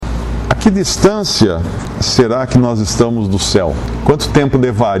que distância será que nós estamos do céu? Quanto tempo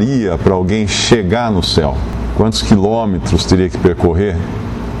levaria para alguém chegar no céu? Quantos quilômetros teria que percorrer?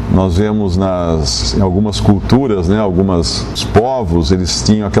 Nós vemos em algumas culturas, alguns povos, eles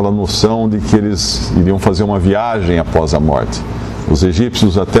tinham aquela noção de que eles iriam fazer uma viagem após a morte. Os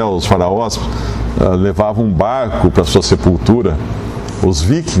egípcios, até os faraós, levavam um barco para sua sepultura. Os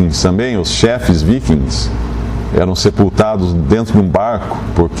vikings também, os chefes vikings, eram sepultados dentro de um barco,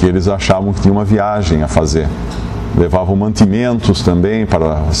 porque eles achavam que tinha uma viagem a fazer. Levavam mantimentos também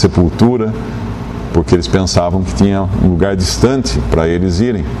para a sepultura, porque eles pensavam que tinha um lugar distante para eles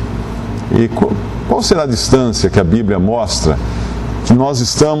irem. E qual será a distância que a Bíblia mostra que nós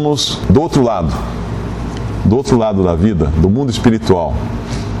estamos do outro lado da vida, do mundo espiritual?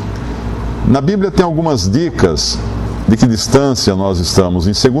 Na Bíblia tem algumas dicas de que distância nós estamos.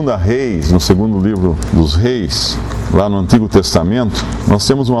 Em 2 Reis, no segundo livro dos Reis, lá no Antigo Testamento, nós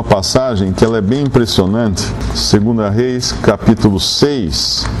temos uma passagem que ela é bem impressionante. 2 Reis, capítulo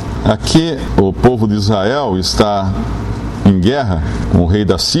 6. Aqui o povo de Israel está em guerra com o rei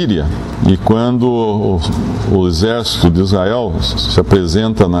da Síria, e quando o exército de Israel se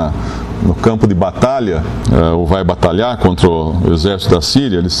apresenta no campo de batalha, ou vai batalhar contra o exército da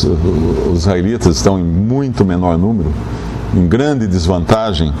Síria, os israelitas estão em muito menor número, em grande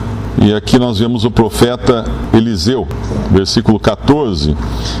desvantagem. E aqui nós vemos o profeta Eliseu, versículo 14.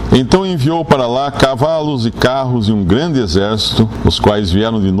 Então enviou para lá cavalos e carros e um grande exército, os quais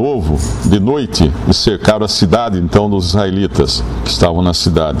vieram de noite, e cercaram a cidade então dos israelitas que estavam na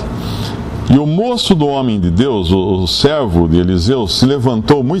cidade. E o moço do homem de Deus, o servo de Eliseu, se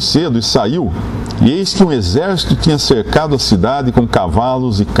levantou muito cedo e saiu. E eis que um exército tinha cercado a cidade com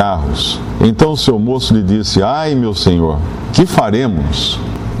cavalos e carros. Então o seu moço lhe disse: ai, meu senhor, que faremos?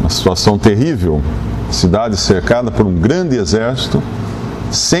 Uma situação terrível, cidade cercada por um grande exército,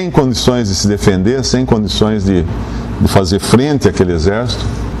 sem condições de se defender, sem condições de fazer frente àquele exército,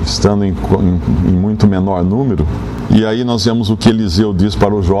 estando em muito menor número. E aí nós vemos o que Eliseu diz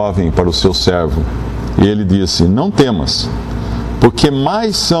para o jovem, para o seu servo. E ele disse: não temas, porque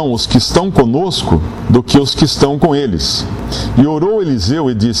mais são os que estão conosco do que os que estão com eles. E orou Eliseu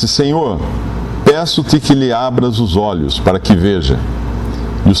e disse: Senhor, peço-te que lhe abras os olhos, para que veja.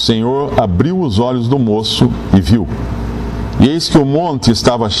 E o Senhor abriu os olhos do moço e viu. E eis que o monte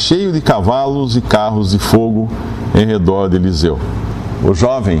estava cheio de cavalos e carros de fogo em redor de Eliseu. O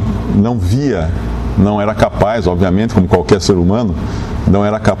jovem não via, não era capaz, obviamente, como qualquer ser humano, não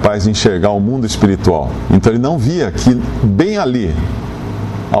era capaz de enxergar o mundo espiritual. Então ele não via que bem ali,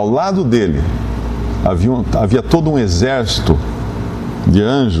 ao lado dele, havia todo um exército de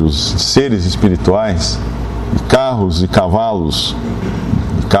anjos, seres espirituais, de carros e cavalos,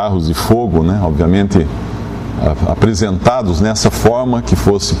 carros de fogo, obviamente apresentados nessa forma que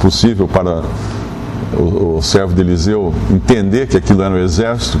fosse possível para o servo de Eliseu entender que aquilo era o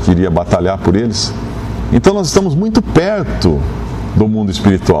exército que iria batalhar por eles. Então nós estamos muito perto do mundo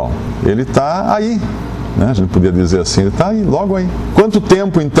espiritual. Ele está aí, a gente podia dizer assim, ele está aí, logo aí. Quanto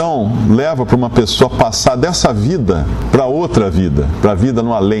tempo então leva para uma pessoa passar dessa vida para outra vida, para a vida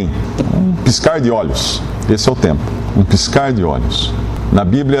no além? Um piscar de olhos, esse é o tempo, um piscar de olhos. Na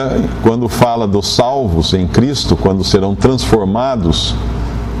Bíblia, quando fala dos salvos em Cristo, quando serão transformados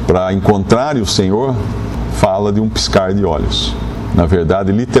para encontrarem o Senhor, fala de um piscar de olhos. Na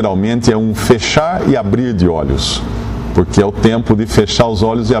verdade, literalmente é um fechar e abrir de olhos, porque é o tempo de fechar os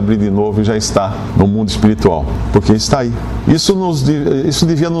olhos e abrir de novo e já está no mundo espiritual, porque está aí. Isso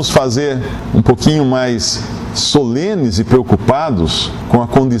devia nos fazer um pouquinho mais solenes e preocupados com a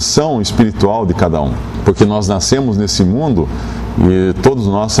condição espiritual de cada um, porque nós nascemos nesse mundo e todos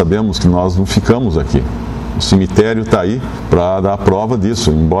nós sabemos que nós não ficamos aqui. O cemitério está aí para dar a prova disso.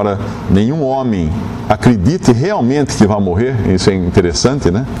 Embora nenhum homem acredite realmente que vai morrer, isso é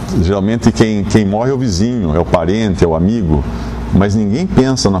interessante, Geralmente quem morre é o vizinho, é o parente, é o amigo, mas ninguém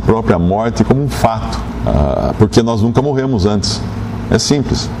pensa na própria morte como um fato, porque nós nunca morremos antes. É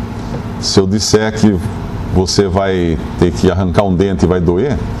simples. Se eu disser que você vai ter que arrancar um dente e vai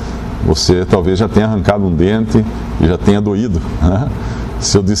doer, você talvez já tenha arrancado um dente e já tenha doído,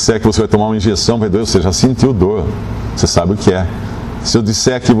 Se eu disser que você vai tomar uma injeção, vai doer, você já sentiu dor, você sabe o que é. Se eu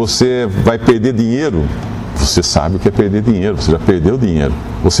disser que você vai perder dinheiro, você sabe o que é perder dinheiro, você já perdeu dinheiro.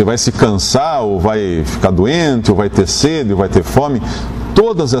 Você vai se cansar, ou vai ficar doente, ou vai ter sede, ou vai ter fome.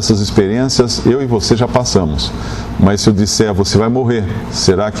 Todas essas experiências eu e você já passamos. Mas se eu disser você vai morrer,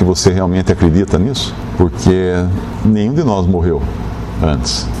 será que você realmente acredita nisso? Porque nenhum de nós morreu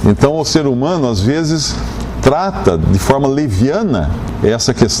antes. Então o ser humano às vezes trata de forma leviana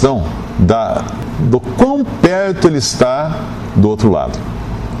essa questão do quão perto ele está do outro lado.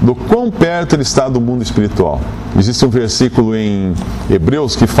 do quão perto ele está do mundo espiritual. Existe um versículo em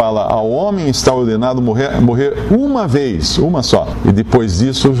Hebreus que fala: ao homem está ordenado morrer uma vez, uma só, e depois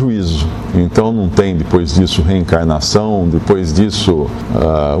disso o juízo. Então não tem depois disso reencarnação, depois disso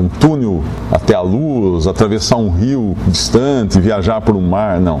um túnel até a luz, atravessar um rio distante, viajar por um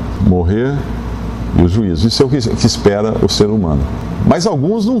mar. Não, morrer e o juízo. Isso é o que espera o ser humano. Mas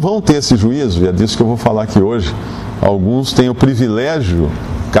alguns não vão ter esse juízo, e é disso que eu vou falar aqui hoje. Alguns têm o privilégio,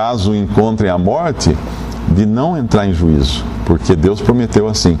 caso encontrem a morte, de não entrar em juízo, porque Deus prometeu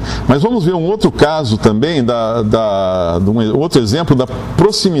assim. Mas vamos ver um outro caso também, um outro exemplo da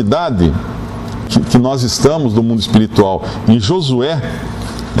proximidade que nós estamos do mundo espiritual. Em Josué,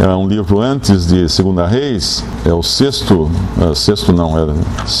 é um livro antes de 2 Reis, é o sétimo,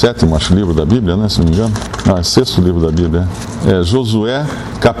 acho, livro da Bíblia, né, se não me engano. Não, é sexto livro da Bíblia. É Josué,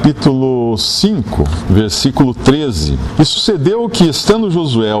 capítulo 5, versículo 13. E sucedeu que, estando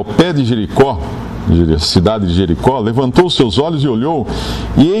Josué ao pé de Jericó, cidade de Jericó, levantou os seus olhos e olhou,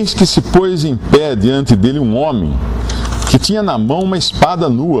 e eis que se pôs em pé diante dele um homem, que tinha na mão uma espada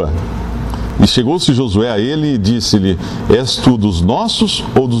nua. E chegou-se Josué a ele e disse-lhe: és tu dos nossos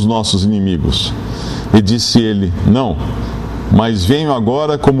ou dos nossos inimigos? E disse ele: não, mas venho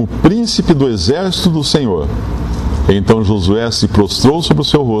agora como príncipe do exército do Senhor. Então Josué se prostrou sobre o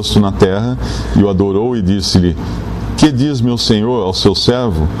seu rosto na terra e o adorou e disse-lhe: que diz meu senhor ao seu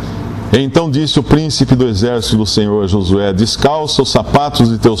servo? Então disse o príncipe do exército do Senhor a Josué: descalça os sapatos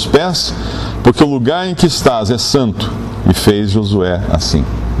de teus pés, porque o lugar em que estás é santo. E fez Josué assim.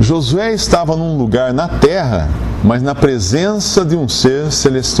 Josué estava num lugar na terra, mas na presença de um ser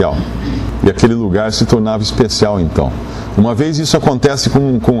celestial. E aquele lugar se tornava especial então. Uma vez isso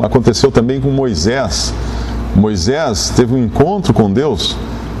aconteceu também com Moisés. Moisés teve um encontro com Deus.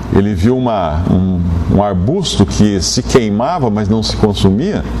 Ele viu um arbusto que se queimava, mas não se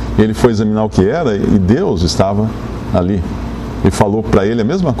consumia. Ele foi examinar o que era e Deus estava ali. E falou para ele a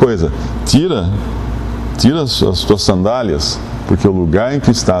mesma coisa: tira as tuas sandálias, porque o lugar em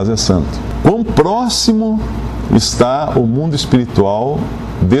que estás é santo. Quão próximo está o mundo espiritual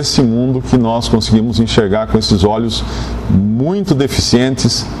desse mundo que nós conseguimos enxergar com esses olhos muito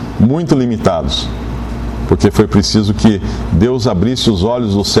deficientes, muito limitados. Porque foi preciso que Deus abrisse os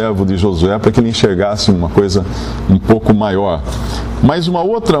olhos do servo de Josué para que ele enxergasse uma coisa um pouco maior. Mas um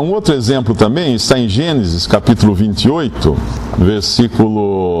outro exemplo também está em Gênesis, capítulo 28,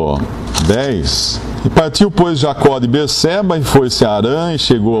 versículo 10. E partiu, pois, Jacó de Berseba e foi-se a Harã e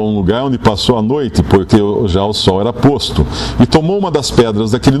chegou a um lugar onde passou a noite, porque já o sol era posto. E tomou uma das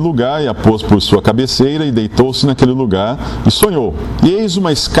pedras daquele lugar e a pôs por sua cabeceira e deitou-se naquele lugar e sonhou. E eis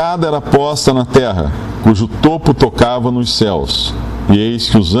uma escada era posta na terra, cujo topo tocava nos céus. E eis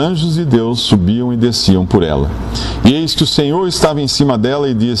que os anjos de Deus subiam e desciam por ela. E eis que o Senhor estava em cima dela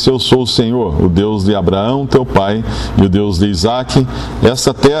e disse: eu sou o Senhor, o Deus de Abraão, teu pai, e o Deus de Isaque.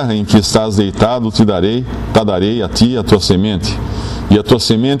 Esta terra em que estás deitado te darei a ti e a tua semente. E a tua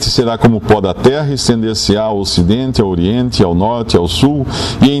semente será como o pó da terra, estender-se-á ao ocidente, ao oriente, ao norte, ao sul.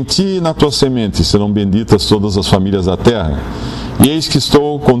 E em ti e na tua semente serão benditas todas as famílias da terra. E eis que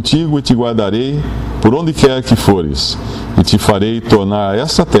estou contigo e te guardarei por onde quer que fores, e te farei tornar a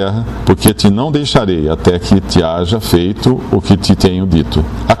esta terra, porque te não deixarei até que te haja feito o que te tenho dito.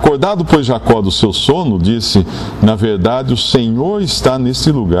 Acordado, pois, Jacó do seu sono, disse: na verdade o Senhor está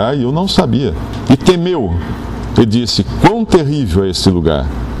neste lugar e eu não sabia. E temeu, e disse: quão terrível é este lugar!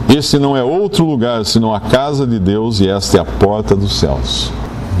 Este não é outro lugar senão a casa de Deus, e esta é a porta dos céus.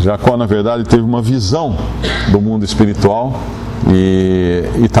 Jacó, na verdade, teve uma visão do mundo espiritual e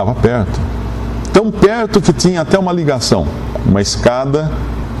estava perto. Tão perto que tinha até uma ligação. Uma escada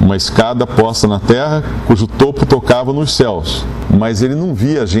posta na terra, cujo topo tocava nos céus. Mas ele não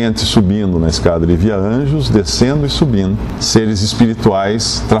via gente subindo na escada, ele via anjos descendo e subindo, seres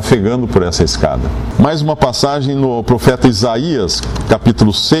espirituais trafegando por essa escada. Mais uma passagem no profeta Isaías,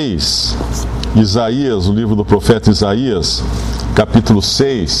 capítulo 6. Isaías, o livro do profeta Isaías, capítulo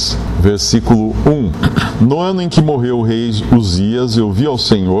 6, versículo 1. No ano em que morreu o rei Uzias, eu vi ao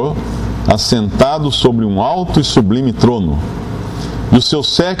Senhor assentado sobre um alto e sublime trono, e o seu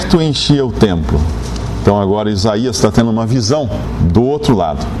séquito enchia o templo. Então agora Isaías está tendo uma visão do outro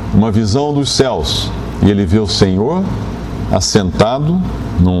lado, uma visão dos céus, e ele vê o Senhor assentado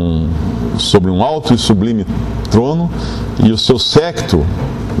sobre um alto e sublime trono, e o seu séquito,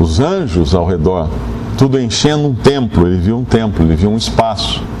 os anjos ao redor, tudo enchendo um templo. Ele viu um templo, ele viu um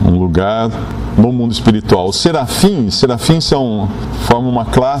espaço, um lugar no mundo espiritual. Os serafins formam uma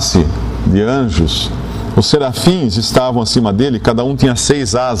classe de anjos. Os serafins estavam acima dele, cada um tinha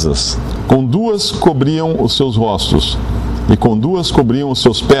 6 asas, com 2 cobriam os seus rostos, e com 2 cobriam os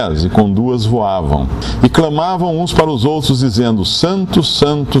seus pés, e com 2 voavam. E clamavam uns para os outros, dizendo: Santo,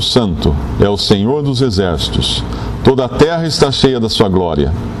 Santo, Santo é o Senhor dos exércitos. Toda a terra está cheia da sua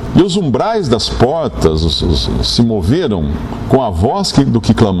glória. E os umbrais das portas se moveram com a voz do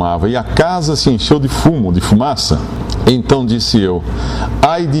que clamava, e a casa se encheu de fumo, de fumaça. Então disse eu: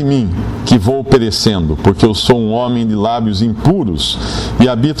 ai de mim, que vou perecendo, porque eu sou um homem de lábios impuros, e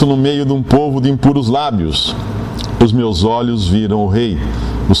habito no meio de um povo de impuros lábios. Os meus olhos viram o Rei,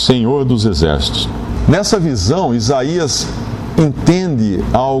 o Senhor dos exércitos. Nessa visão, Isaías entende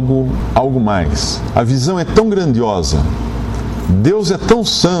algo mais. A visão é tão grandiosa. Deus é tão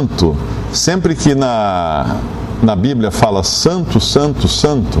santo. Sempre que na Bíblia fala santo, santo,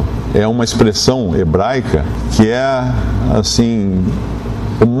 santo, é uma expressão hebraica que é, assim,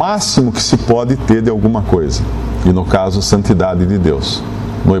 o máximo que se pode ter de alguma coisa. E no caso, a santidade de Deus.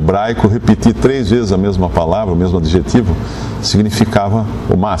 No hebraico, repetir 3 vezes a mesma palavra, o mesmo adjetivo, significava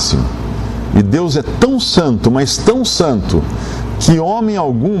o máximo. E Deus é tão santo, mas tão santo, que homem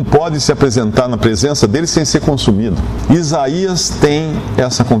algum pode se apresentar na presença dele sem ser consumido. Isaías tem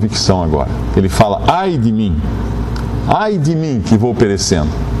essa convicção agora. Ele fala: ai de mim que vou perecendo.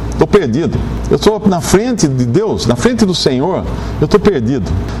 Estou perdido. Eu estou na frente de Deus, na frente do Senhor, eu estou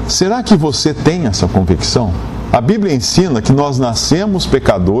perdido. Será que você tem essa convicção? A Bíblia ensina que nós nascemos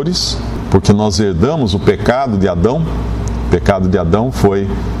pecadores, porque nós herdamos o pecado de Adão. O pecado de Adão foi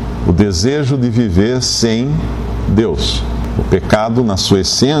o desejo de viver sem Deus. O pecado, na sua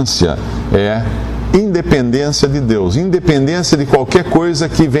essência, é independência de Deus, independência de qualquer coisa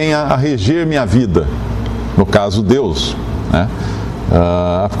que venha a reger minha vida. No caso, Deus, né?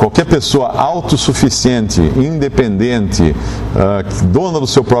 Qualquer pessoa autossuficiente, independente, dona do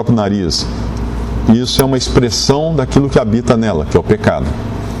seu próprio nariz, isso é uma expressão daquilo que habita nela, que é o pecado.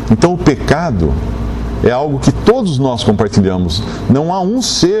 Então, o pecado é algo que todos nós compartilhamos. Não há um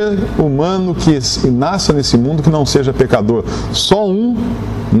ser humano que nasça nesse mundo que não seja pecador. Só um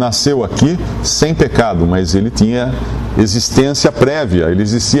nasceu aqui sem pecado, mas ele tinha existência prévia. Ele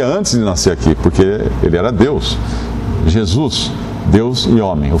existia antes de nascer aqui, porque ele era Deus. Jesus, Deus e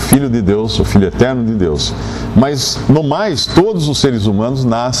homem, o Filho de Deus, o Filho eterno de Deus. Mas, no mais, todos os seres humanos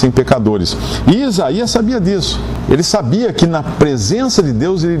nascem pecadores. E Isaías sabia disso. Ele sabia que na presença de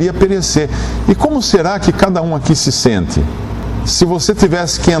Deus ele iria perecer. E como será que cada um aqui se sente? Se você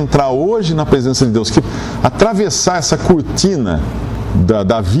tivesse que entrar hoje na presença de Deus, que atravessar essa cortina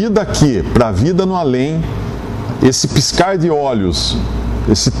da vida aqui para a vida no além, esse piscar de olhos,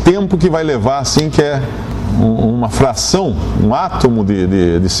 esse tempo que vai levar, assim, que é uma fração, um átomo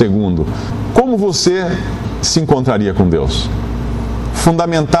de segundo, como você se encontraria com Deus?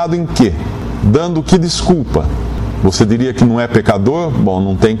 Fundamentado em quê? Dando que desculpa? Você diria que não é pecador? Bom,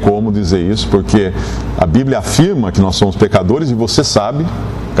 não tem como dizer isso, porque a Bíblia afirma que nós somos pecadores e você sabe,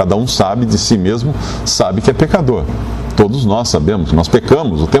 cada um sabe de si mesmo, sabe que é pecador. Todos nós sabemos, nós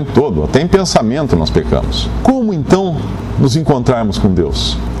pecamos o tempo todo, até em pensamento nós pecamos. Como então nos encontrarmos com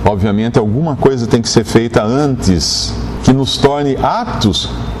Deus? Obviamente alguma coisa tem que ser feita antes que nos torne aptos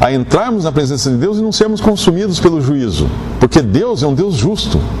a entrarmos na presença de Deus e não sermos consumidos pelo juízo. Porque Deus é um Deus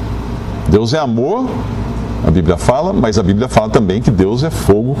justo. Deus é amor, a Bíblia fala, mas a Bíblia fala também que Deus é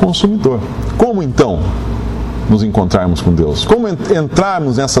fogo consumidor. Como então nos encontrarmos com Deus? Como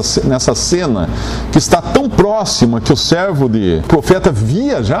entrarmos nessa cena que está tão próxima que o servo de profeta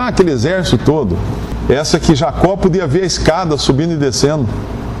via já aquele exército todo? Essa que Jacó podia ver a escada subindo e descendo,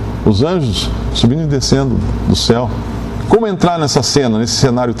 os anjos subindo e descendo do céu. Como entrar nessa cena, nesse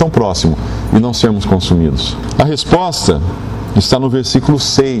cenário tão próximo e não sermos consumidos? A resposta está no versículo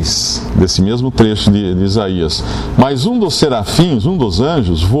 6 desse mesmo trecho de Isaías. Mas um dos serafins, um dos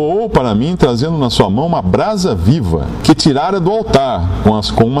anjos, voou para mim, trazendo na sua mão uma brasa viva, que tirara do altar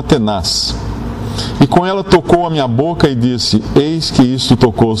com uma tenaz. E com ela tocou a minha boca e disse: eis que isto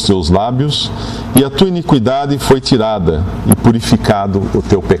tocou os teus lábios, e a tua iniquidade foi tirada, e purificado o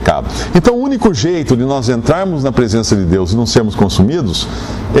teu pecado. Então o único jeito de nós entrarmos na presença de Deus e não sermos consumidos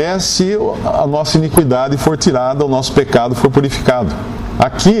é se a nossa iniquidade for tirada, o nosso pecado for purificado.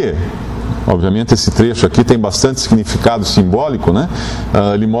 Aqui, obviamente esse trecho aqui tem bastante significado simbólico, né?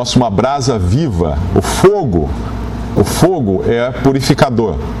 Ele mostra uma brasa viva. O fogo é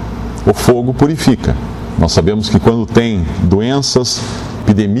purificador. O fogo purifica. Nós sabemos que quando tem doenças,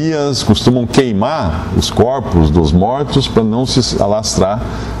 epidemias, costumam queimar os corpos dos mortos para não se alastrar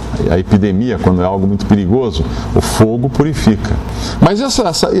a epidemia, quando é algo muito perigoso. O fogo purifica. Mas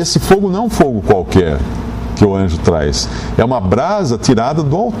esse fogo não é um fogo qualquer, que o anjo traz. É uma brasa tirada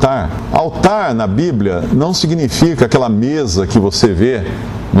do altar. Altar, na Bíblia, não significa aquela mesa que você vê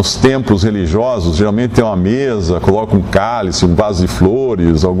nos templos religiosos. Geralmente tem uma mesa, coloca um cálice, um vaso de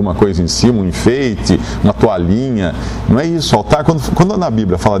flores, alguma coisa em cima, um enfeite, uma toalhinha. Não é isso. Altar, quando na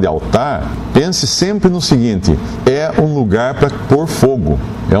Bíblia fala de altar, pense sempre no seguinte: é um lugar para pôr fogo,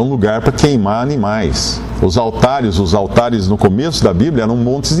 é um lugar para queimar animais. Os altares no começo da Bíblia eram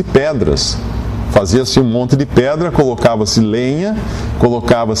montes de pedras. Fazia-se um monte de pedra, colocava-se lenha,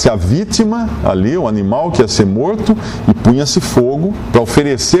 colocava-se a vítima ali, o animal que ia ser morto, e punha-se fogo para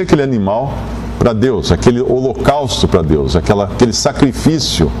oferecer aquele animal para Deus, aquele holocausto para Deus, aquele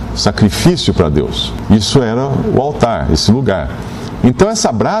sacrifício para Deus. Isso era o altar, esse lugar. Então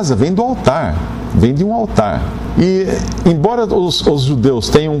essa brasa vem do altar, vem de um altar. E embora os judeus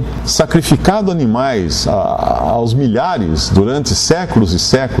tenham sacrificado animais aos milhares durante séculos e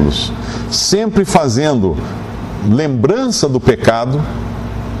séculos, sempre fazendo lembrança do pecado,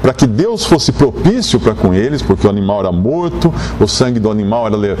 para que Deus fosse propício para com eles, porque o animal era morto, o sangue do animal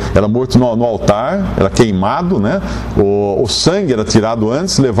era morto no altar, era queimado, né? O sangue era tirado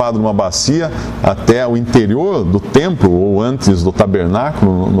antes, levado numa bacia até o interior do templo, ou antes do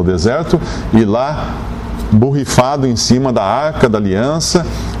tabernáculo no deserto, e lá borrifado em cima da arca da aliança,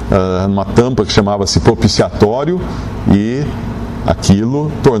 numa tampa que chamava-se propiciatório, e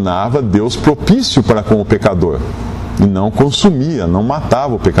aquilo tornava Deus propício para com o pecador. E não consumia, não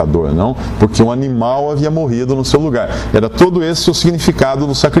matava o pecador, não, porque um animal havia morrido no seu lugar. Era todo esse o significado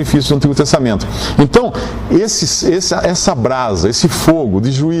do sacrifício do Antigo Testamento. Então, essa brasa, esse fogo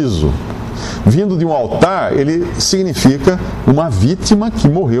de juízo, vindo de um altar, ele significa uma vítima que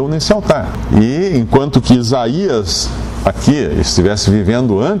morreu nesse altar. E enquanto que Isaías aqui estivesse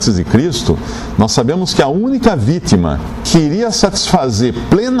vivendo antes de Cristo, nós sabemos que a única vítima que iria satisfazer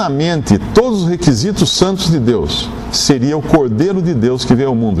plenamente todos os requisitos santos de Deus seria o Cordeiro de Deus que veio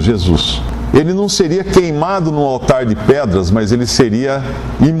ao mundo, Jesus. Ele não seria queimado no altar de pedras, mas ele seria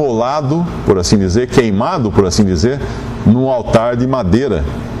imolado, por assim dizer, queimado, por assim dizer, num altar de madeira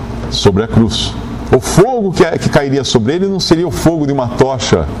sobre a cruz. O fogo que cairia sobre ele não seria o fogo de uma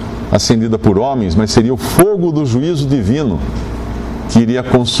tocha acendida por homens, mas seria o fogo do juízo divino que iria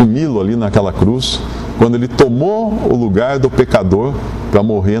consumi-lo ali naquela cruz, quando ele tomou o lugar do pecador para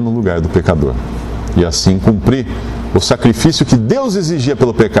morrer no lugar do pecador e assim cumprir o sacrifício que Deus exigia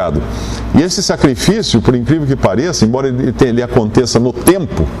pelo pecado. E esse sacrifício, por incrível que pareça, embora ele aconteça no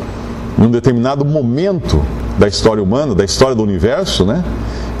tempo, em um determinado momento da história humana, da história do universo, né?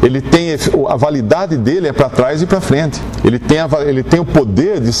 A validade dele é para trás e para frente. Ele tem o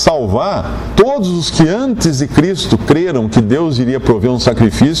poder de salvar todos os que antes de Cristo creram que Deus iria prover um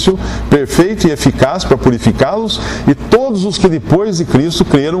sacrifício perfeito e eficaz para purificá-los, e todos os que depois de Cristo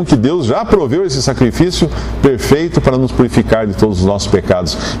creram que Deus já proveu esse sacrifício perfeito para nos purificar de todos os nossos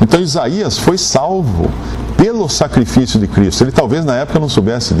pecados. Então Isaías foi salvo pelo sacrifício de Cristo. Ele talvez na época não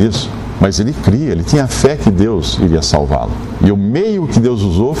soubesse disso, mas ele cria, ele tinha fé que Deus iria salvá-lo. E o meio que Deus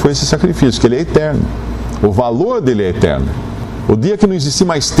usou foi esse sacrifício, que ele é eterno. O valor dele é eterno. O dia que não existir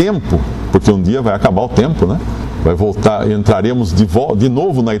mais tempo, porque um dia vai acabar o tempo, né? Vai voltar, entraremos de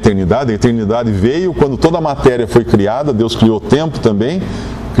novo na eternidade. A eternidade veio quando toda a matéria foi criada, Deus criou o tempo também,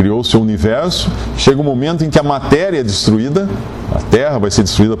 criou o seu universo. Chega um momento em que a matéria é destruída, a Terra vai ser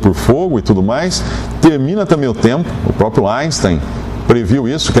destruída por fogo e tudo mais. Termina também o tempo. O próprio Einstein previu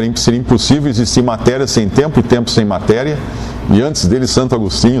isso, que seria impossível existir matéria sem tempo e tempo sem matéria. E antes dele, Santo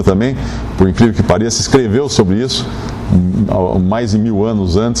Agostinho também, por incrível que pareça, escreveu sobre isso, mais de 1000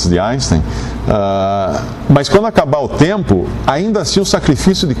 anos antes de Einstein. Mas quando acabar o tempo, ainda assim o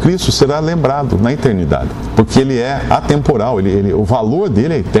sacrifício de Cristo será lembrado na eternidade, porque ele é atemporal, o valor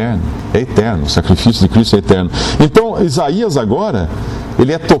dele é eterno, o sacrifício de Cristo é eterno. Então Isaías agora,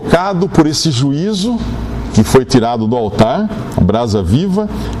 ele é tocado por esse juízo que foi tirado do altar, a brasa viva.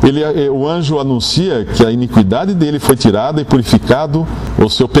 O anjo anuncia que a iniquidade dele foi tirada e purificado o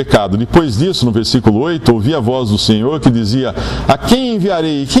seu pecado. Depois disso, no versículo 8, ouvi a voz do Senhor que dizia: a quem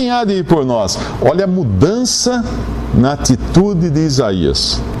enviarei? Quem há de ir por nós? Olha a mudança na atitude de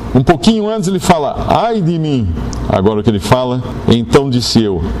Isaías. Um pouquinho antes ele fala: ai de mim. Agora o que ele fala: então disse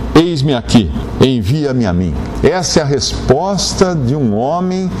eu, eis-me aqui, envia-me a mim. Essa é a resposta de um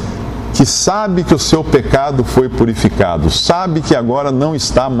homem que sabe que o seu pecado foi purificado, sabe que agora não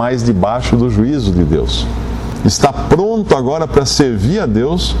está mais debaixo do juízo de Deus, está pronto agora para servir a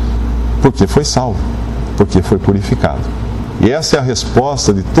Deus, porque foi salvo, porque foi purificado. E essa é a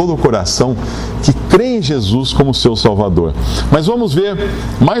resposta de todo o coração que crê em Jesus como seu Salvador. Mas vamos ver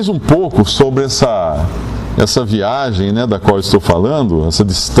mais um pouco sobre essa viagem, né, da qual estou falando, essa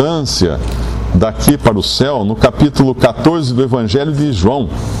distância daqui para o céu no capítulo 14 do Evangelho de João.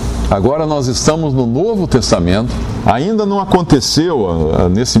 Agora nós estamos no Novo Testamento. Ainda não aconteceu,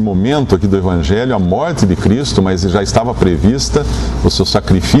 nesse momento aqui do Evangelho, a morte de Cristo, mas já estava prevista, o seu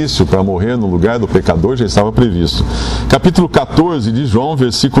sacrifício para morrer no lugar do pecador já estava previsto. Capítulo 14 de João,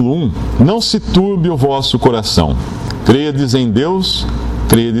 versículo 1. Não se turbe o vosso coração. Credes em Deus,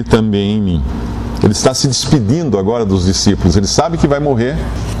 crede também em mim. Ele está se despedindo agora dos discípulos. Ele sabe que vai morrer.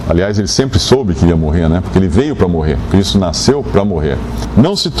 Aliás, ele sempre soube que ia morrer, né? Porque ele veio para morrer. Cristo nasceu para morrer.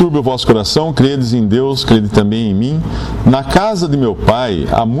 Não se turbe o vosso coração, credes em Deus, crede também em mim. Na casa de meu Pai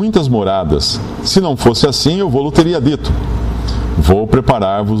há muitas moradas. Se não fosse assim, eu vou-lo teria dito. Vou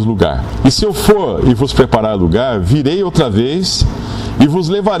preparar-vos lugar. E se eu for e vos preparar lugar, virei outra vez e vos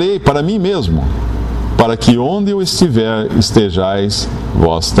levarei para mim mesmo, para que onde eu estiver, estejais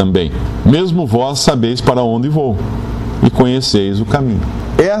vós também. Mesmo vós sabeis para onde vou, e conheceis o caminho.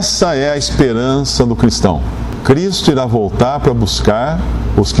 Essa é a esperança do cristão. Cristo irá voltar para buscar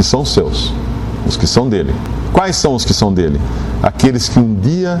os que são seus, os que são dele. Quais são os que são dele? Aqueles que um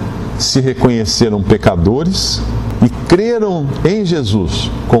dia se reconheceram pecadores e creram em Jesus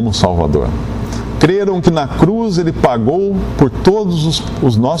como Salvador. Creram que na cruz ele pagou por todos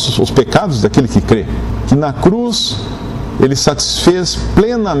os pecados daquele que crê. Que na cruz ele satisfez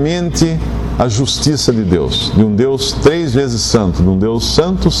plenamente a justiça de Deus, de um Deus 3 vezes santo, de um Deus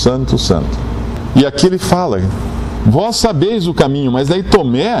santo, santo, santo. E aqui ele fala, vós sabeis o caminho, mas daí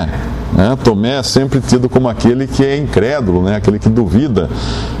Tomé, né? Tomé é sempre tido como aquele que é incrédulo, né? Aquele que duvida.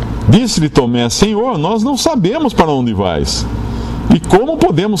 Disse-lhe Tomé, Senhor, nós não sabemos para onde vais. E como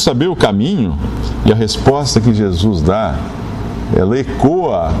podemos saber o caminho? E a resposta que Jesus dá, ela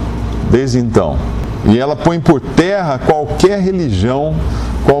ecoa desde então. E ela põe por terra qualquer religião,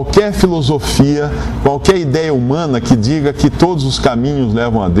 qualquer filosofia, qualquer ideia humana que diga que todos os caminhos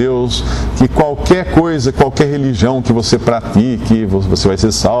levam a Deus, que qualquer coisa, qualquer religião que você pratique, você vai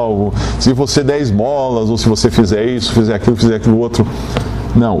ser salvo, se você der esmolas, ou se você fizer isso, fizer aquilo outro.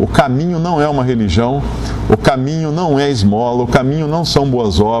 Não, o caminho não é uma religião, o caminho não é esmola, o caminho não são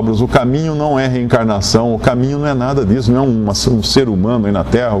boas obras, o caminho não é reencarnação, o caminho não é nada disso, não é um ser humano aí na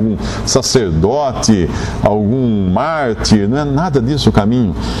Terra, algum sacerdote, algum mártir, não é nada disso o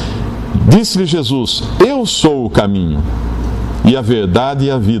caminho. Disse-lhe Jesus, eu sou o caminho, e a verdade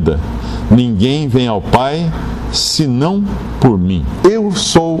e a vida. Ninguém vem ao Pai senão por mim. Eu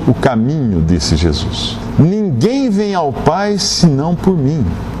sou o caminho, disse Jesus. Ninguém vem ao Pai senão por mim.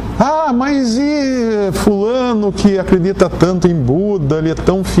 Ah, mas e fulano que acredita tanto em Buda, ele é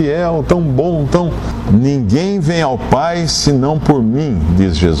tão fiel, tão bom, tão... Ninguém vem ao Pai senão por mim,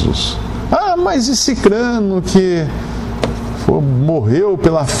 diz Jesus. Ah, mas e cicrano que morreu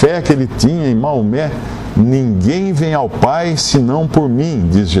pela fé que ele tinha em Maomé? Ninguém vem ao Pai senão por mim,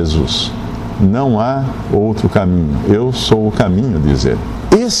 diz Jesus. Não há outro caminho. Eu sou o caminho, diz ele.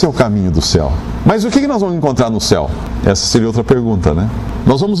 Esse é o caminho do céu. Mas o que nós vamos encontrar no céu? Essa seria outra pergunta, né?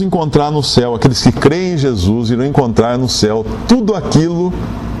 Nós vamos encontrar no céu, aqueles que creem em Jesus irão encontrar no céu tudo aquilo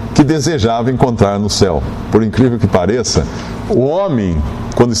que desejava encontrar no céu. Por incrível que pareça, o homem,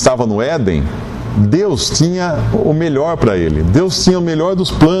 quando estava no Éden, Deus tinha o melhor para ele. Deus tinha o melhor dos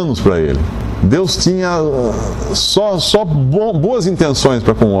planos para ele. Deus tinha só boas intenções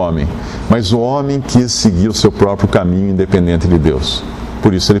para com o homem, mas o homem quis seguir o seu próprio caminho independente de Deus.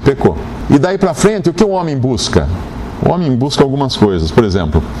 Por isso ele pecou. E daí para frente, o que o homem busca? O homem busca algumas coisas. Por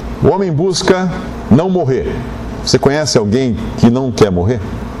exemplo, o homem busca não morrer. Você conhece alguém que não quer morrer?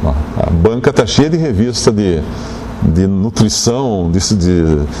 A banca está cheia de revista de nutrição, de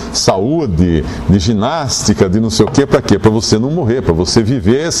saúde, de ginástica, de não sei o quê. Para quê? Para você não morrer, para você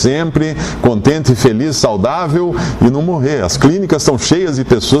viver sempre contente, feliz, saudável e não morrer. As clínicas estão cheias de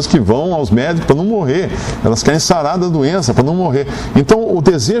pessoas que vão aos médicos para não morrer. Elas querem sarar da doença para não morrer. Então, o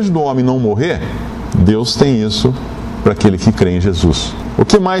desejo do homem não morrer, Deus tem isso para aquele que crê em Jesus. O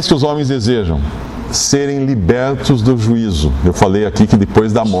que mais que os homens desejam? Serem libertos do juízo. Eu falei aqui que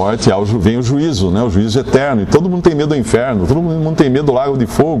depois da morte vem o juízo, né? O juízo eterno. E todo mundo tem medo do inferno, todo mundo tem medo do lago de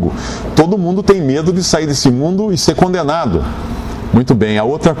fogo, todo mundo tem medo de sair desse mundo e ser condenado. Muito bem, a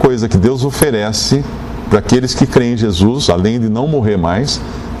outra coisa que Deus oferece para aqueles que creem em Jesus, além de não morrer mais,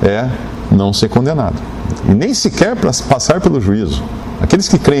 é não ser condenado. E nem sequer para passar pelo juízo. Aqueles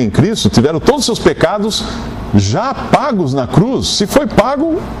que creem em Cristo tiveram todos os seus pecados já pagos na cruz. Se foi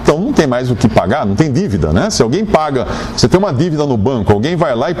pago, então não tem mais o que pagar, não tem dívida, né? Se alguém paga, você tem uma dívida no banco, alguém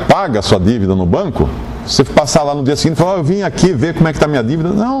vai lá e paga a sua dívida no banco, você passar lá no dia seguinte e falar, eu vim aqui ver como é que está a minha dívida.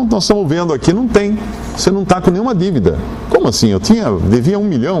 Não, nós estamos vendo aqui, não tem. Você não está com nenhuma dívida. Como assim? Devia 1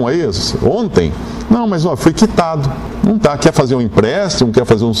 milhão aí ontem. Não, mas foi quitado. Não tá. Quer fazer um empréstimo, quer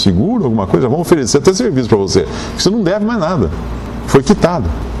fazer um seguro, alguma coisa? Vamos oferecer até serviço para você. Porque você não deve mais nada. Foi quitado.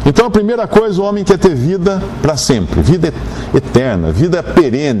 Então a primeira coisa, o homem quer ter vida para sempre, vida eterna, vida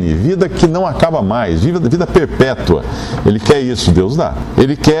perene, vida que não acaba mais, vida perpétua. Ele quer isso, Deus dá.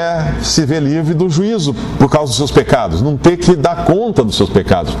 Ele quer se ver livre do juízo por causa dos seus pecados, não ter que dar conta dos seus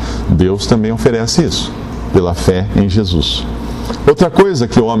pecados. Deus também oferece isso, pela fé em Jesus. Outra coisa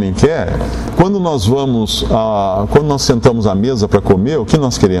que o homem quer, quando nós sentamos à mesa para comer, o que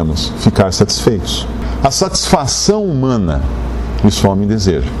nós queremos? Ficar satisfeitos. A satisfação humana, isso o homem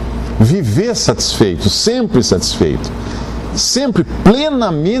deseja. Viver satisfeito, sempre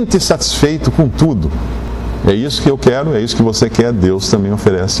plenamente satisfeito com tudo. É isso que eu quero, é isso que você quer, Deus também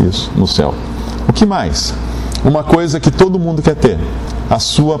oferece isso no céu. O que mais? Uma coisa que todo mundo quer ter, a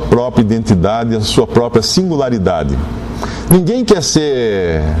sua própria identidade, a sua própria singularidade. Ninguém quer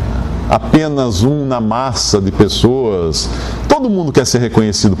ser apenas um na massa de pessoas. Todo mundo quer ser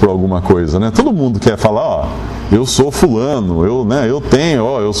reconhecido por alguma coisa, né? Todo mundo quer falar, eu sou fulano,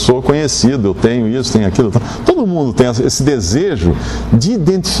 eu sou conhecido, eu tenho isso, tenho aquilo. Todo mundo tem esse desejo de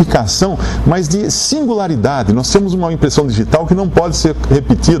identificação, mas de singularidade. Nós temos uma impressão digital que não pode ser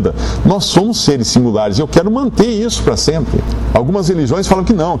repetida. Nós somos seres singulares e eu quero manter isso para sempre. Algumas religiões falam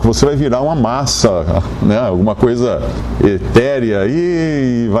que não, que você vai virar uma massa, né? Alguma coisa etérea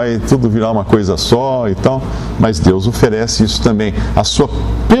e vai tudo virar uma coisa só e tal. Mas Deus oferece isso também, a sua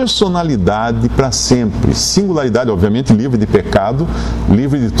personalidade para sempre, singularidade, obviamente livre de pecado,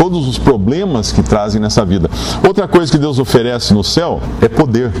 livre de todos os problemas que trazem nessa vida. Outra coisa que Deus oferece no céu é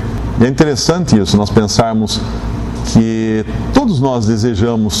poder. E é interessante isso, nós pensarmos que todos nós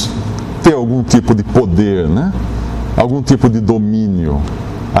desejamos ter algum tipo de poder, né? Algum tipo de domínio.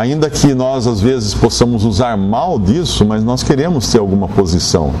 Ainda que nós, às vezes, possamos usar mal disso, mas nós queremos ter alguma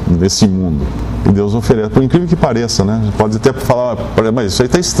posição nesse mundo. E Deus oferece, por incrível que pareça, né? Pode até falar, mas isso aí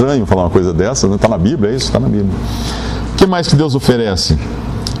está estranho falar uma coisa dessa, né? Está na Bíblia, é isso? Está na Bíblia. O que mais que Deus oferece?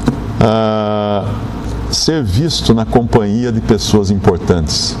 Ser visto na companhia de pessoas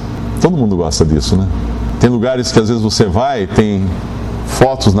importantes. Todo mundo gosta disso, né? Tem lugares que às vezes você vai, tem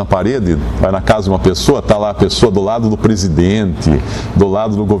fotos na parede, vai na casa de uma pessoa, está lá a pessoa do lado do presidente, do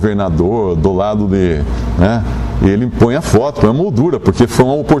lado do governador, do lado de... né? E ele põe a foto, põe a moldura, porque foi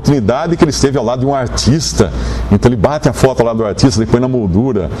uma oportunidade que ele esteve ao lado de um artista. Então ele bate a foto ao lado do artista, ele põe na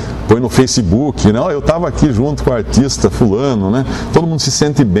moldura, põe no Facebook, né? Eu estava aqui junto com o artista fulano, né? Todo mundo se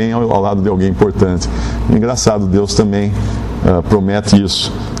sente bem ao lado de alguém importante. Engraçado, Deus também promete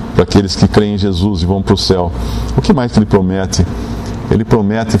isso para aqueles que creem em Jesus e vão para o céu. O que mais que ele promete? Ele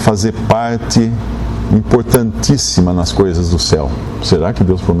promete fazer parte importantíssima nas coisas do céu. Será que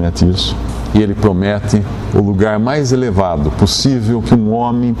Deus promete isso? E Ele promete o lugar mais elevado possível que um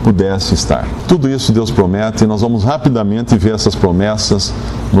homem pudesse estar. Tudo isso Deus promete e nós vamos rapidamente ver essas promessas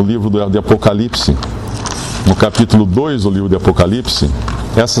no livro de Apocalipse. No capítulo 2 do livro de Apocalipse,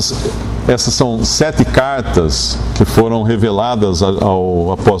 essas são 7 cartas que foram reveladas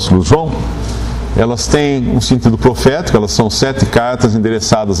ao apóstolo João. Elas têm um sentido profético, elas são 7 cartas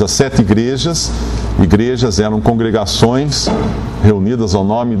endereçadas a 7 igrejas. Igrejas eram congregações reunidas ao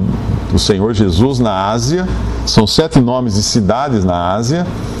nome do Senhor Jesus na Ásia. São 7 nomes de cidades na Ásia.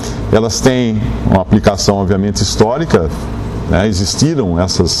 Elas têm uma aplicação, obviamente, histórica. Né? Existiram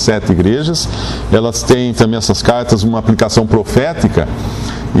essas 7 igrejas. Elas têm também, essas cartas, uma aplicação profética.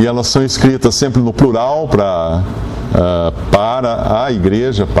 E elas são escritas sempre no plural para a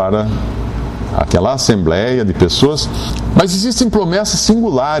igreja, para aquela assembleia de pessoas, mas existem promessas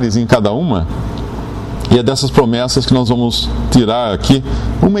singulares em cada uma, e é dessas promessas que nós vamos tirar aqui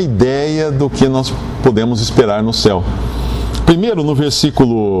uma ideia do que nós podemos esperar no céu. Primeiro, no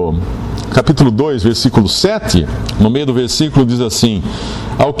capítulo 2, versículo 7, no meio do versículo diz assim: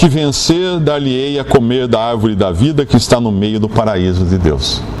 ao que vencer, dar-lhe-ei a comer da árvore da vida que está no meio do paraíso de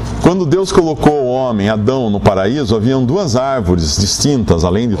Deus. Quando Deus colocou o homem, Adão, no paraíso, haviam 2 árvores distintas.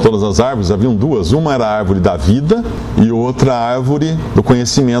 Além de todas as árvores, haviam 2. Uma era a árvore da vida e outra a árvore do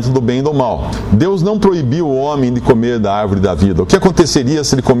conhecimento do bem e do mal. Deus não proibiu o homem de comer da árvore da vida. O que aconteceria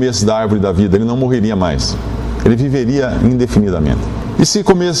se ele comesse da árvore da vida? Ele não morreria mais. Ele viveria indefinidamente. E se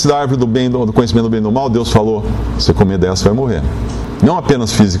comesse da árvore do conhecimento do bem e do mal, Deus falou, se comer dessa vai morrer. Não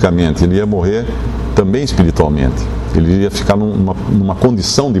apenas fisicamente, ele ia morrer também espiritualmente. Ele ia ficar numa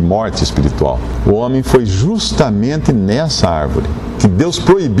condição de morte espiritual. O homem foi justamente nessa árvore que Deus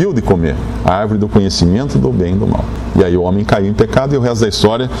proibiu de comer, a árvore do conhecimento do bem e do mal. E aí o homem caiu em pecado e o resto da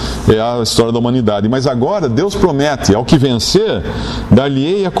história é a história da humanidade. Mas agora Deus promete, ao que vencer,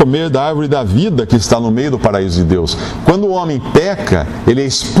 dar-lhe-ei a comer da árvore da vida que está no meio do paraíso de Deus. Quando o homem peca, ele é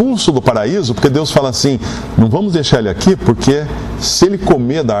expulso do paraíso, porque Deus fala assim, não vamos deixar ele aqui, porque se ele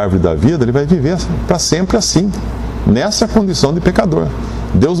comer da árvore da vida, ele vai viver para sempre assim, nessa condição de pecador.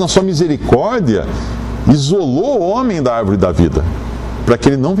 Deus, na sua misericórdia, isolou o homem da árvore da vida, para que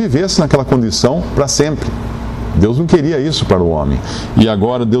ele não vivesse naquela condição para sempre. Deus não queria isso para o homem. E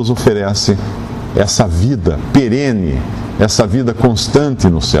agora Deus oferece essa vida perene, essa vida constante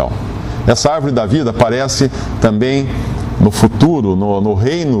no céu. Essa árvore da vida aparece também no futuro, no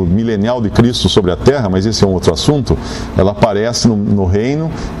reino milenial de Cristo sobre a terra, mas esse é um outro assunto. Ela aparece no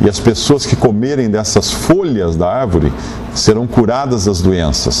reino e as pessoas que comerem dessas folhas da árvore serão curadas das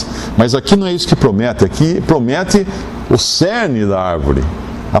doenças. Mas aqui não é isso que promete, aqui promete o cerne da árvore,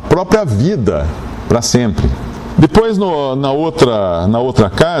 a própria vida para sempre. Depois, na outra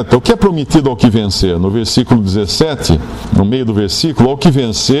carta, o que é prometido ao que vencer? No versículo 17, no meio do versículo, ao que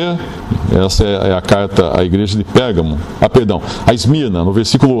vencer, essa é a carta à igreja de Pérgamo, a Esmirna, no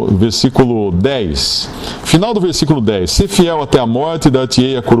versículo 10. Final do versículo 10, se fiel até a morte,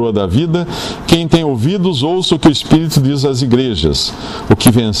 dar-te-ei a coroa da vida, quem tem ouvidos, ouça o que o Espírito diz às igrejas. O que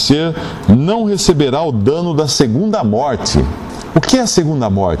vencer não receberá o dano da segunda morte. O que é a segunda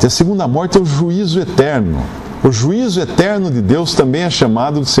morte? A segunda morte é o juízo eterno. O juízo eterno de Deus também é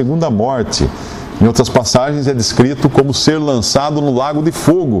chamado de segunda morte. Em outras passagens é descrito como ser lançado no lago de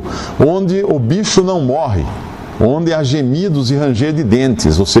fogo, onde o bicho não morre, onde há gemidos e ranger de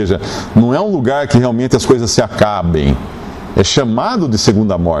dentes. Ou seja, não é um lugar que realmente as coisas se acabem. É chamado de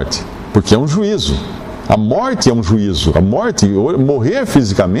segunda morte, porque é um juízo. A morte é um juízo. A morte, morrer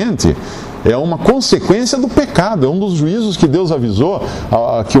fisicamente, é uma consequência do pecado. É um dos juízos que Deus avisou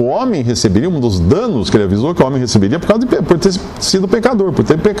que o homem receberia, um dos danos que ele avisou que o homem receberia por ter sido pecador, por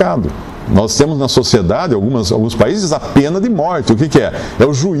ter pecado. Nós temos na sociedade, alguns países, a pena de morte. O que é? É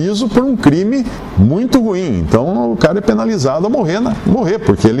o juízo por um crime muito ruim. Então o cara é penalizado a morrer,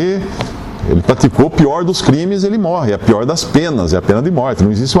 porque ele praticou o pior dos crimes, ele morre. É a pior das penas, é a pena de morte.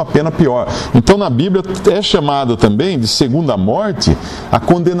 Não existe uma pena pior. Então, na Bíblia, é chamado também de segunda morte a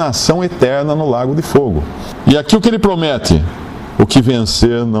condenação eterna no lago de fogo. E aqui o que ele promete? O que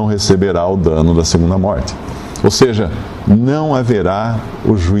vencer não receberá o dano da segunda morte. Ou seja, não haverá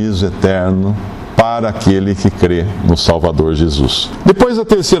o juízo eterno para aquele que crê no Salvador Jesus. Depois da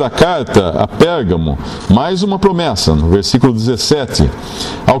terceira carta a Pérgamo, mais uma promessa, no versículo 17.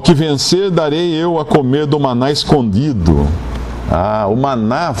 Ao que vencer, darei eu a comer do maná escondido. O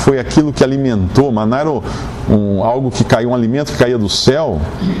maná foi aquilo que alimentou. O maná era algo que caiu, um alimento que caía do céu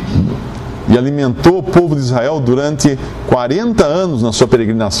e alimentou o povo de Israel durante 40 anos na sua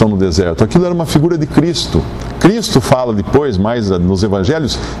peregrinação no deserto. Aquilo era uma figura de Cristo. Cristo fala depois, mais nos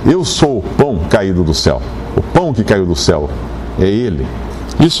evangelhos, eu sou o pão caído do céu. O pão que caiu do céu é Ele.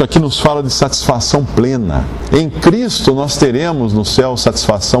 Isso aqui nos fala de satisfação plena. Em Cristo nós teremos no céu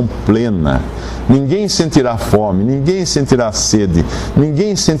satisfação plena. Ninguém sentirá fome, ninguém sentirá sede,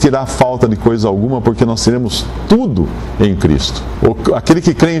 ninguém sentirá falta de coisa alguma, porque nós teremos tudo em Cristo. Aquele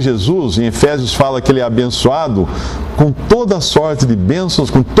que crê em Jesus, em Efésios fala que ele é abençoado com toda sorte de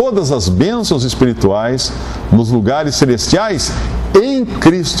bênçãos, com todas as bênçãos espirituais nos lugares celestiais em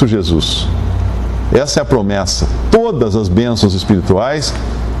Cristo Jesus. Essa é a promessa. Todas as bênçãos espirituais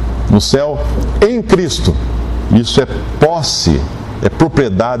no céu em Cristo. Isso é posse, é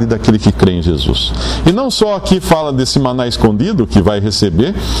propriedade daquele que crê em Jesus. E não só aqui fala desse maná escondido que vai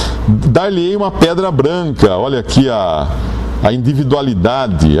receber, dar-lhe-ei uma pedra branca. Olha aqui a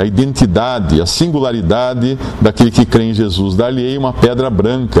individualidade, a identidade, a singularidade daquele que crê em Jesus. Dar-lhe-ei uma pedra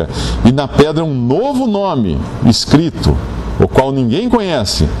branca. E na pedra um novo nome escrito, o qual ninguém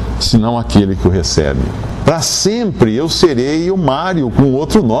conhece, senão aquele que o recebe. Para sempre eu serei o Mário com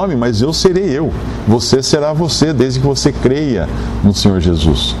outro nome, mas eu serei eu. Você será você, desde que você creia no Senhor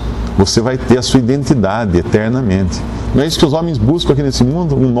Jesus. Você vai ter a sua identidade eternamente. Não é isso que os homens buscam aqui nesse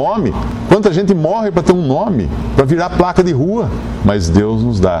mundo? Um nome? Quanta gente morre para ter um nome, para virar placa de rua? Mas Deus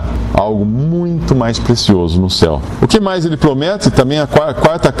nos dá algo muito mais precioso no céu. O que mais ele promete? Também a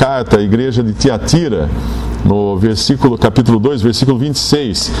quarta carta à igreja de Tiatira, no capítulo 2, versículo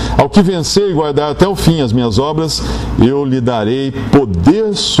 26. Ao que vencer e guardar até o fim as minhas obras, eu lhe darei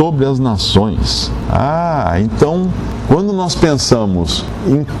poder sobre as nações. Então, quando nós pensamos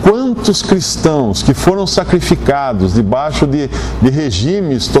em quantos cristãos que foram sacrificados debaixo de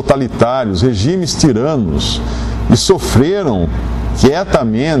regimes totalitários, regimes tiranos, e sofreram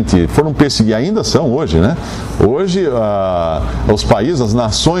quietamente, foram perseguir, ainda são hoje, né? Hoje, os países, as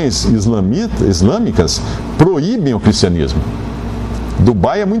nações islâmicas proíbem o cristianismo.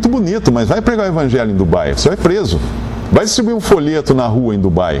 Dubai é muito bonito, mas vai pregar o evangelho em Dubai, você vai preso. Vai distribuir um folheto na rua em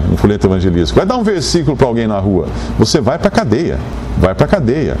Dubai, um folheto evangelístico. Vai dar um versículo para alguém na rua. Você vai para a cadeia. Vai para a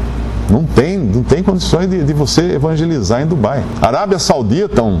cadeia. Não tem condições de você evangelizar em Dubai. A Arábia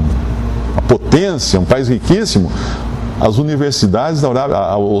Saudita, uma potência, um país riquíssimo. As universidades da Arábia,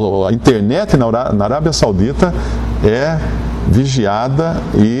 a internet na Arábia Saudita é vigiada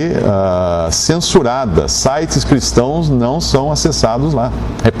e censurada. Sites cristãos não são acessados lá.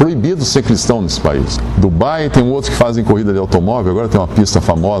 É proibido ser cristão nesse país. Dubai, tem outros que fazem corrida de automóvel, agora tem uma pista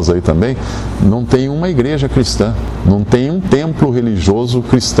famosa aí também. Não tem uma igreja cristã, não tem um templo religioso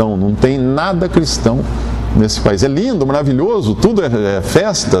cristão, não tem nada cristão nesse país. É lindo, maravilhoso, tudo é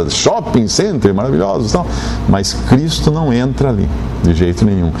festa, shopping center, maravilhoso e tal, mas Cristo não entra ali, de jeito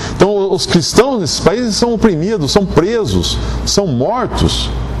nenhum. Então os cristãos nesses países são oprimidos, são presos, são mortos,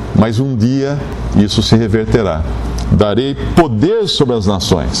 mas um dia isso se reverterá. Darei poder sobre as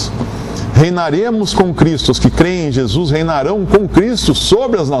nações. Reinaremos com Cristo. Os que creem em Jesus reinarão com Cristo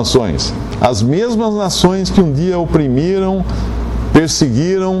sobre as nações. As mesmas nações que um dia oprimiram,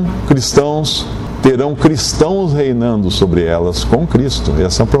 perseguiram cristãos, terão cristãos reinando sobre elas com Cristo.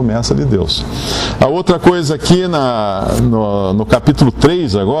 Essa é a promessa de Deus. A outra coisa aqui no capítulo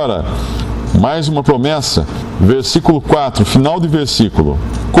 3 agora, mais uma promessa, versículo 4, final de versículo.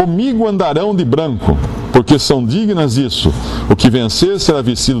 Comigo andarão de branco, porque são dignas disso. O que vencer será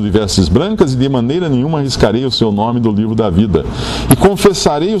vestido de vestes brancas, e de maneira nenhuma arriscarei o seu nome do livro da vida. E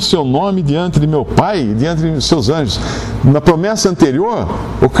confessarei o seu nome diante de meu Pai e diante de seus anjos. Na promessa anterior,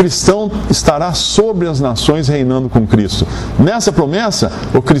 o cristão estará sobre as nações reinando com Cristo. Nessa promessa,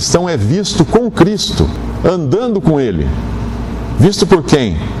 o cristão é visto com Cristo, andando com Ele. Visto por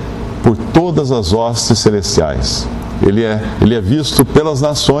quem? Por todas as hostes celestiais. Ele é visto pelas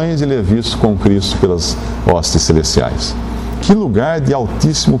nações, ele é visto com Cristo pelas hostes celestiais. Que lugar de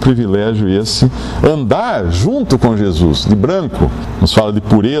altíssimo privilégio esse, andar junto com Jesus, de branco. Nos fala de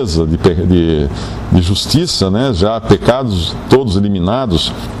pureza, de justiça, né? Já pecados todos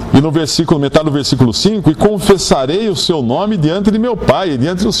eliminados. E no metade do versículo 5, e confessarei o seu nome diante de meu Pai e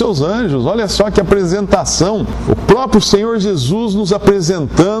diante dos seus anjos. Olha só que apresentação. O próprio Senhor Jesus nos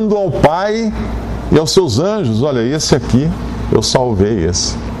apresentando ao Pai e aos seus anjos. Olha, esse aqui, eu salvei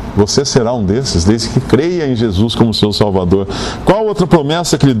esse. Você será um desses, desde que creia em Jesus como seu Salvador. Qual outra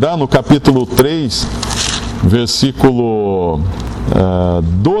promessa que ele dá no capítulo 3, versículo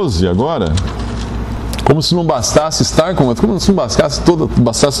 12 agora? Como se não bastasse estar com... Como se não bastasse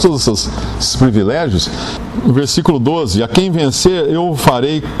todos esses privilégios. Versículo 12. A quem vencer, eu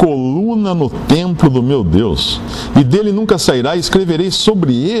farei coluna no templo do meu Deus. E dele nunca sairá, e escreverei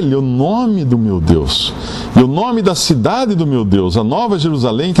sobre ele o nome do meu Deus. E o nome da cidade do meu Deus, a nova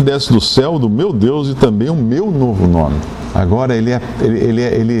Jerusalém que desce do céu do meu Deus, e também o meu novo nome. Agora ele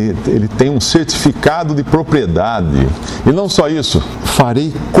tem um certificado de propriedade. E não só isso,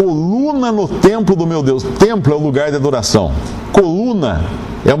 farei coluna no templo do meu Deus. Templo é o lugar de adoração. Coluna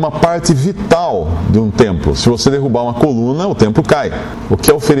é uma parte vital de um templo. Se você derrubar uma coluna, o templo cai. O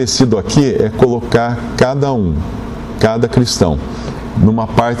que é oferecido aqui é colocar cada cristão, numa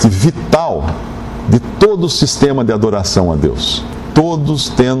parte vital de todo o sistema de adoração a Deus. Todos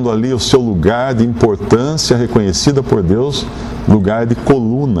tendo ali o seu lugar de importância reconhecida por Deus, lugar de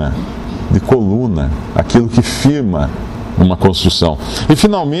coluna, aquilo que firma uma construção. E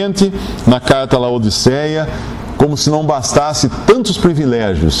finalmente, na carta à Laodiceia, como se não bastasse tantos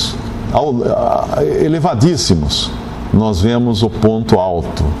privilégios elevadíssimos, nós vemos o ponto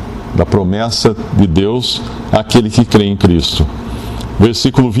alto da promessa de Deus àquele que crê em Cristo.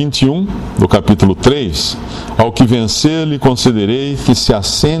 Versículo 21 do capítulo 3: Ao que vencer lhe concederei que se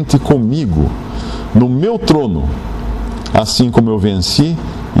assente comigo no meu trono, assim como eu venci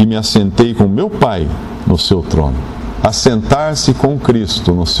e me assentei com meu Pai no seu trono. Assentar-se com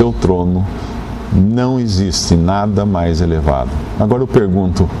Cristo no seu trono, não existe nada mais elevado. Agora eu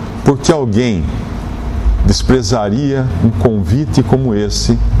pergunto, por que alguém desprezaria um convite como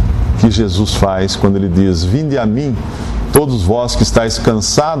esse que Jesus faz quando ele diz: Vinde a mim, todos vós que estáis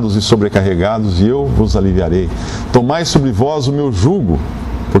cansados e sobrecarregados, e eu vos aliviarei. Tomai sobre vós o meu jugo,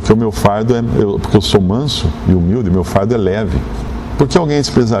 porque o meu fardo porque eu sou manso e humilde, meu fardo é leve. Por que alguém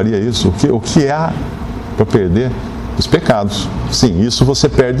desprezaria isso? O que há para perder? Os pecados. Sim, isso você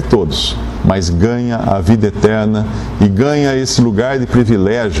perde todos, mas ganha a vida eterna e ganha esse lugar de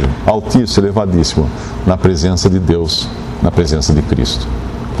privilégio altíssimo, elevadíssimo, na presença de Deus, na presença de Cristo.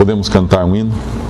 Podemos cantar um hino?